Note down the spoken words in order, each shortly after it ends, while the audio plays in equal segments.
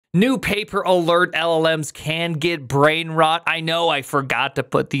New paper alert, LLMs can get brain rot. I know I forgot to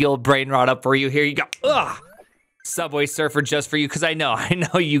put the old brain rot up for you. Here you go. Ugh. Subway Surfer just for you, because I know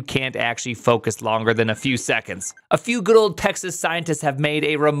you can't actually focus longer than a few seconds. A few good old Texas scientists have made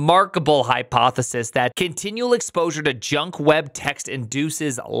a remarkable hypothesis that continual exposure to junk web text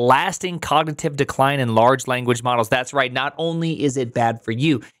induces lasting cognitive decline in large language models. That's right, not only is it bad for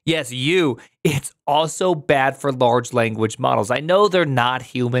you, yes, you, it's also bad for large language models. I know they're not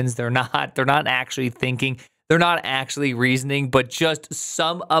humans, they're not actually thinking, they're not actually reasoning, but just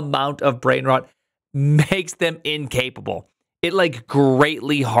some amount of brain rot makes them incapable. It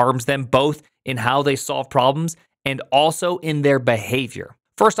greatly harms them both in how they solve problems and also in their behavior.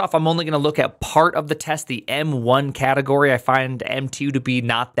 First off, I'm only going to look at part of the test, the M1 category. I find M2 to be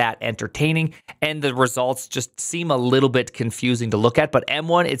not that entertaining, and the results just seem a little bit confusing to look at. But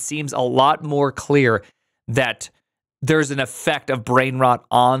M1, it seems a lot more clear that there's an effect of brain rot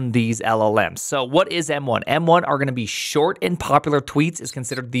on these LLMs. So what is M1? M1 are going to be short and popular tweets is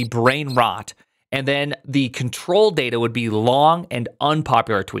considered the brain rot. And then the control data would be long and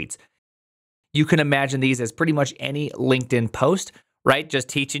unpopular tweets. You can imagine these as pretty much any LinkedIn post, right? Just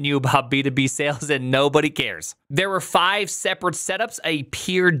teaching you about B2B sales and nobody cares. There were 5 separate setups, a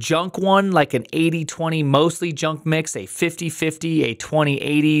pure junk one, like an 80-20 mostly junk mix, a 50-50, a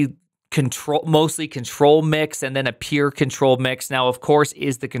 20-80 mostly control mix, and then a pure control mix. Now, of course,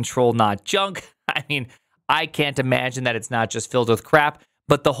 is the control not junk? I mean, I can't imagine that it's not just filled with crap.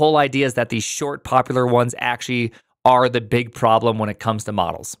 But the whole idea is that these short, popular ones actually are the big problem when it comes to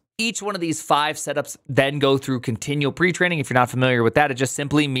models. Each one of these 5 setups then go through continual pre-training. If you're not familiar with that, it just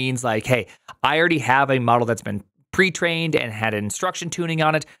simply means hey, I already have a model that's been pre-trained and had instruction tuning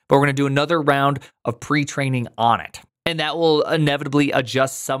on it, but we're going to do another round of pre-training on it. And that will inevitably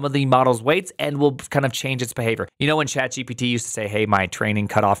adjust some of the model's weights and will kind of change its behavior. You know when ChatGPT used to say, hey, my training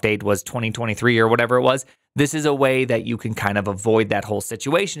cutoff date was 2023 or whatever it was? This is a way that you can kind of avoid that whole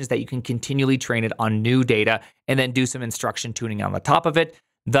situation, is that you can continually train it on new data and then do some instruction tuning on the top of it.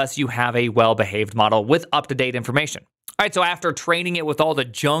 Thus, you have a well-behaved model with up-to-date information. All right, so after training it with all the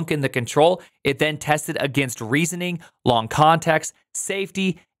junk in the control, it then tested against reasoning, long context,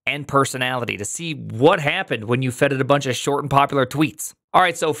 safety, and personality to see what happened when you fed it a bunch of short and popular tweets. All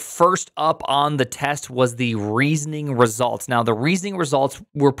right, so first up on the test was the reasoning results. Now, the reasoning results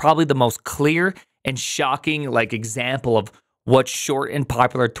were probably the most clear and shocking example of what short and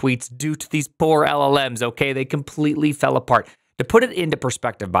popular tweets do to these poor LLMs, okay? They completely fell apart. To put it into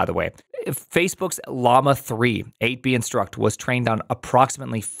perspective, by the way, Facebook's Llama 3 8B Instruct was trained on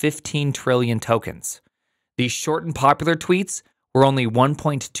approximately 15 trillion tokens. These short and popular tweets were only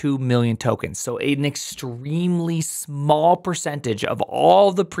 1.2 million tokens. So an extremely small percentage of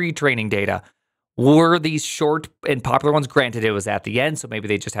all the pre-training data were these short and popular ones. Granted, it was at the end, so maybe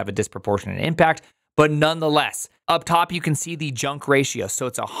they just have a disproportionate impact. But nonetheless, up top, you can see the junk ratio. So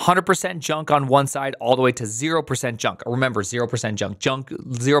it's 100% junk on one side all the way to 0% junk. Remember, 0% junk.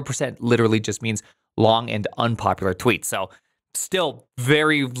 0% literally just means long and unpopular tweets. So still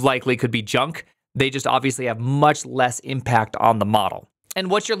very likely could be junk. They just obviously have much less impact on the model. And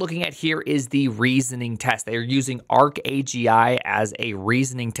what you're looking at here is the reasoning test. They're using ArcAGI as a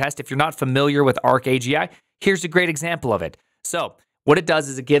reasoning test. If you're not familiar with ArcAGI, here's a great example of it. So what it does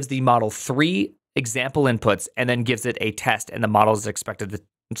is it gives the model 3 example inputs and then gives it a test, and the model is expected to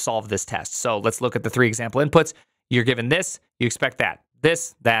solve this test. So let's look at the 3 example inputs. You're given this, you expect that.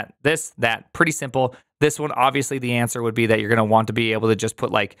 This, that, this, that. Pretty simple. This one, obviously, the answer would be that you're going to want to be able to just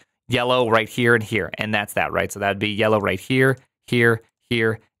put yellow right here and here, and that's that, right? So that'd be yellow right here, here,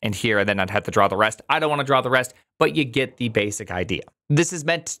 here, and here, and then I'd have to draw the rest. I don't want to draw the rest, but you get the basic idea. This is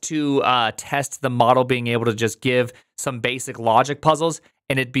meant to test the model being able to just give some basic logic puzzles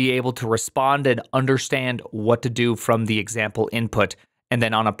and it be able to respond and understand what to do from the example input and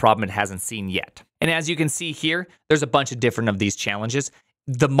then on a problem it hasn't seen yet. And as you can see here, there's a bunch of different of these challenges.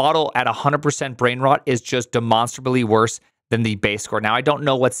 The model at 100% brain rot is just demonstrably worse than the base score. Now, I don't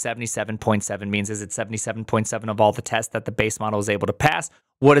know what 77.7 means. Is it 77.7 of all the tests that the base model is able to pass?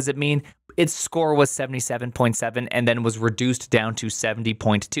 What does it mean? Its score was 77.7 and then was reduced down to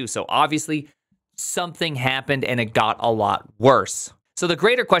 70.2. So obviously, something happened and it got a lot worse. So the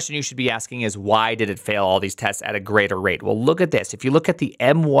greater question you should be asking is, why did it fail all these tests at a greater rate? Well, look at this. If you look at the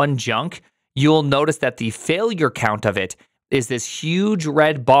M1 junk, you'll notice that the failure count of it is this huge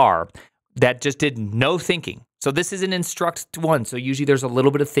red bar that just did no thinking. So this is an instruct one. So usually there's a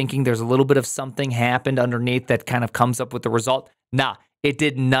little bit of thinking. There's a little bit of something happened underneath that kind of comes up with the result. Nah, it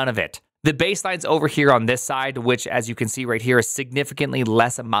did none of it. The baseline's over here on this side, which as you can see right here is significantly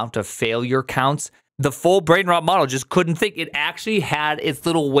less amount of failure counts The full brain rot model just couldn't think. It actually had its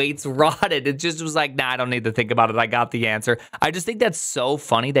little weights rotted. It just was like, nah, I don't need to think about it. I got the answer. I just think that's so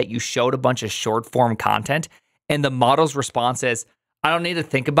funny that you showed a bunch of short form content and the model's response is, I don't need to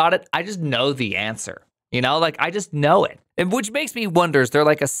think about it. I just know the answer. You know, like I just know it. And which makes me wonder, is there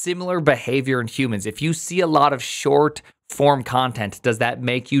like a similar behavior in humans? If you see a lot of short form content, does that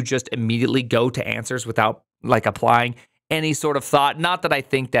make you just immediately go to answers without like applying any sort of thought? Not that I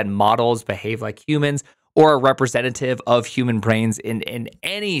think that models behave like humans or are representative of human brains in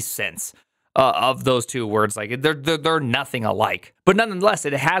any sense of those two words. Like they're nothing alike. But nonetheless,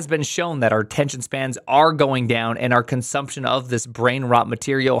 it has been shown that our attention spans are going down and our consumption of this brain rot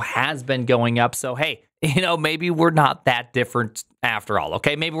material has been going up. So hey, you know, maybe we're not that different after all,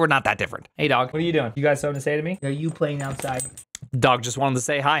 okay? Maybe we're not that different. Hey dog, what are you doing? You got something to say to me? Are you playing outside? Dog just wanted to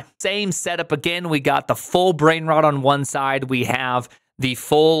say hi. Same setup again. We got the full brain rot on one side. We have the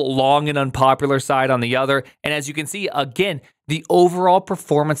full long and unpopular side on the other. And as you can see, again, the overall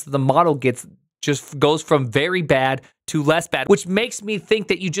performance of the model just goes from very bad to less bad, which makes me think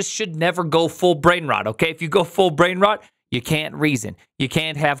that you just should never go full brain rot, okay? If you go full brain rot, you can't reason. You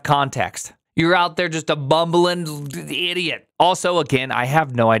can't have context. You're out there just a bumbling idiot. Also, again, I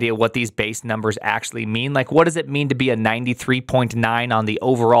have no idea what these base numbers actually mean. Like, what does it mean to be a 93.9 on the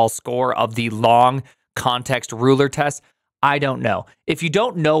overall score of the long context ruler test? I don't know. If you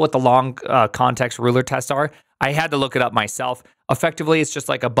don't know what the long context ruler tests are, I had to look it up myself. Effectively, it's just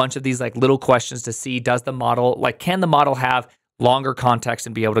like a bunch of these like little questions to see, does the model, like, can the model have longer context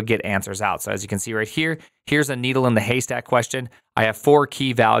and be able to get answers out? So as you can see right here, here's a needle in the haystack question. I have 4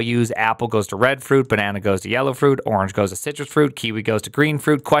 key values. Apple goes to red fruit, banana goes to yellow fruit, orange goes to citrus fruit, kiwi goes to green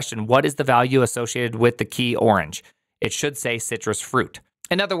fruit. Question, what is the value associated with the key orange? It should say citrus fruit.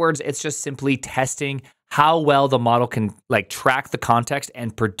 In other words, it's just simply testing how well the model can like track the context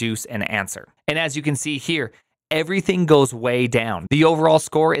and produce an answer. And as you can see here, everything goes way down. The overall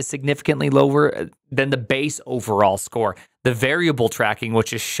score is significantly lower than the base overall score. The variable tracking,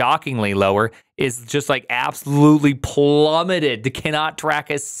 which is shockingly lower, is just like absolutely plummeted. They cannot track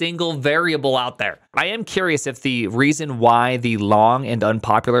a single variable out there. I am curious if the reason why the long and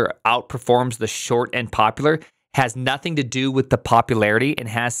unpopular outperforms the short and popular has nothing to do with the popularity and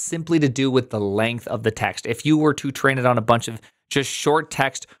has simply to do with the length of the text. If you were to train it on a bunch of just short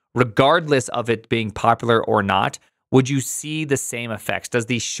text, regardless of it being popular or not, would you see the same effects? Does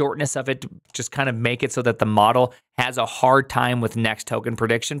the shortness of it just kind of make it so that the model has a hard time with next token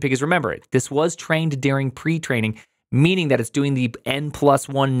prediction? Because remember, this was trained during pre-training, meaning that it's doing the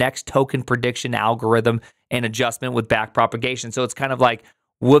N+1 next token prediction algorithm and adjustment with back propagation. So it's kind of like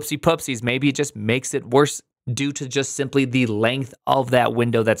whoopsie poopsies. Maybe it just makes it worse due to just simply the length of that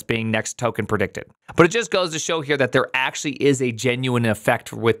window that's being next token predicted. But it just goes to show here that there actually is a genuine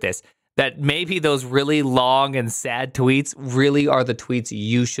effect with this, that maybe those really long and sad tweets really are the tweets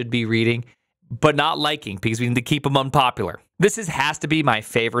you should be reading, but not liking because we need to keep them unpopular. This has to be my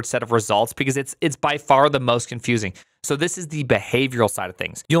favorite set of results because it's by far the most confusing. So this is the behavioral side of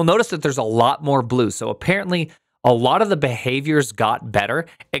things. You'll notice that there's a lot more blue. So apparently a lot of the behaviors got better,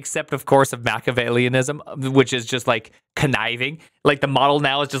 except, of course, of Machiavellianism, which is just like conniving. Like the model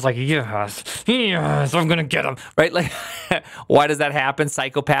now is just like, yes, I'm going to get him, right? Like, why does that happen?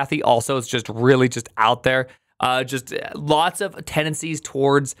 Psychopathy also is just really just out there. Just lots of tendencies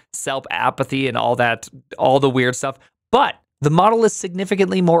towards self-apathy and all that, all the weird stuff. But the model is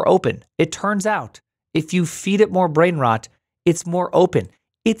significantly more open. It turns out if you feed it more brain rot, it's more open.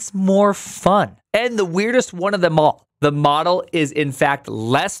 It's more fun. And the weirdest one of them all, the model is in fact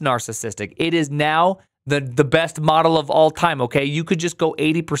less narcissistic. It is now the best model of all time, okay? You could just go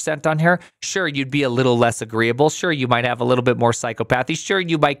 80% on here. Sure, you'd be a little less agreeable. Sure, you might have a little bit more psychopathy. Sure,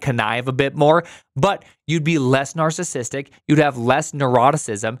 you might connive a bit more, but you'd be less narcissistic. You'd have less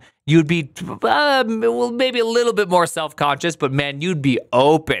neuroticism. You'd be well, maybe a little bit more self-conscious, but man, you'd be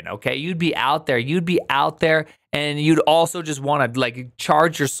open, okay? You'd be out there. You'd be out there, and you'd also just want to like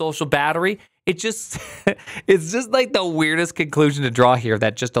charge your social battery. It's just like the weirdest conclusion to draw here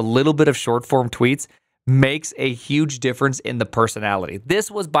that just a little bit of short form tweets makes a huge difference in the personality. This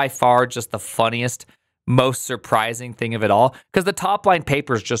was by far just the funniest, most surprising thing of it all, because the top line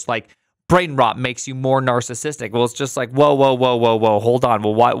paper is just like, brain rot makes you more narcissistic. Well, it's just like, whoa, hold on.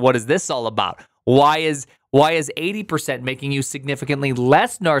 Well, what is this all about? Why is 80% making you significantly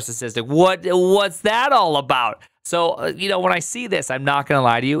less narcissistic? What's that all about? So, when I see this, I'm not going to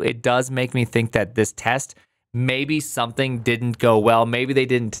lie to you, it does make me think that this test, maybe something didn't go well. Maybe they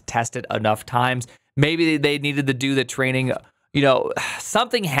didn't test it enough times. Maybe they needed to do the training.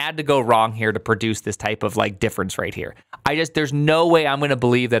 Something had to go wrong here to produce this type of like difference right here. There's no way I'm going to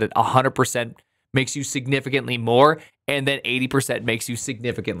believe that it 100% makes you significantly more, and then 80% makes you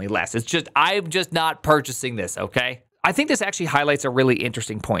significantly less. It's just, I'm just not purchasing this, okay? I think this actually highlights a really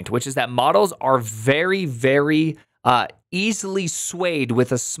interesting point, which is that models are very, very easily swayed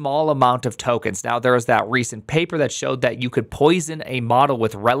with a small amount of tokens. Now, there was that recent paper that showed that you could poison a model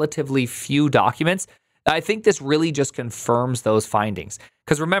with relatively few documents. I think this really just confirms those findings.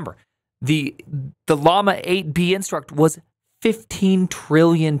 Because remember, the Llama 8B Instruct was 15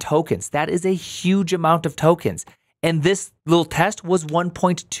 trillion tokens. That is a huge amount of tokens. And this little test was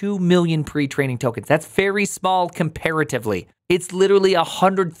 1.2 million pre-training tokens. That's very small comparatively. It's literally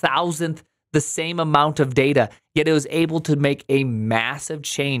 100,000th the same amount of data, yet it was able to make a massive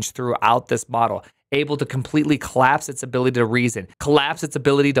change throughout this model, able to completely collapse its ability to reason, collapse its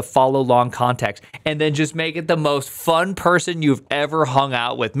ability to follow long context, and then just make it the most fun person you've ever hung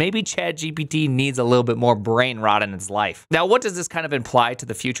out with. Maybe ChatGPT needs a little bit more brain rot in its life. Now, what does this kind of imply to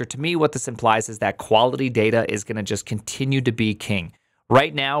the future? To me, what this implies is that quality data is going to just continue to be king.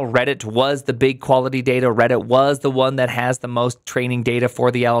 Right now, Reddit was the big quality data. Reddit was the one that has the most training data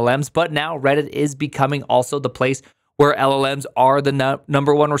for the LLMs, but now Reddit is becoming also the place where LLMs are the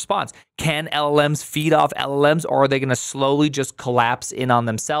number one response. Can LLMs feed off LLMs, or are they going to slowly just collapse in on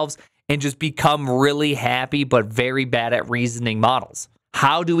themselves and just become really happy but very bad at reasoning models?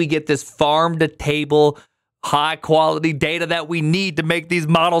 How do we get this farm-to-table, high-quality data that we need to make these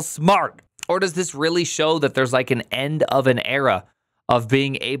models smart? Or does this really show that there's like an end of an era of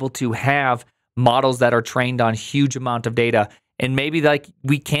being able to have models that are trained on huge amount of data? And maybe like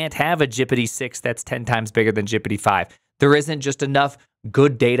we can't have a GPT-6 that's 10 times bigger than GPT-5. There isn't just enough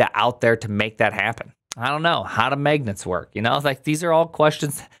good data out there to make that happen. I don't know. How do magnets work? You know, like these are all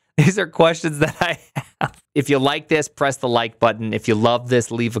questions. These are questions that I have. If you like this, press the like button. If you love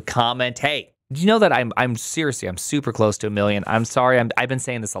this, leave a comment. Hey, do you know that I'm seriously, I'm super close to 1 million. I'm sorry. I've been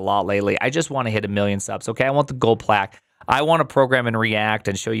saying this a lot lately. I just want to hit 1 million subs. Okay. I want the gold plaque. I want to program and react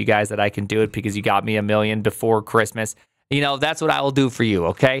and show you guys that I can do it because you got me 1 million before Christmas. You know, that's what I will do for you,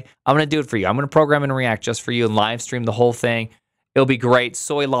 okay? I'm going to do it for you. I'm going to program and react just for you and live stream the whole thing. It'll be great.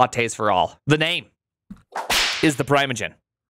 Soy lattes for all. The name is the Primogen.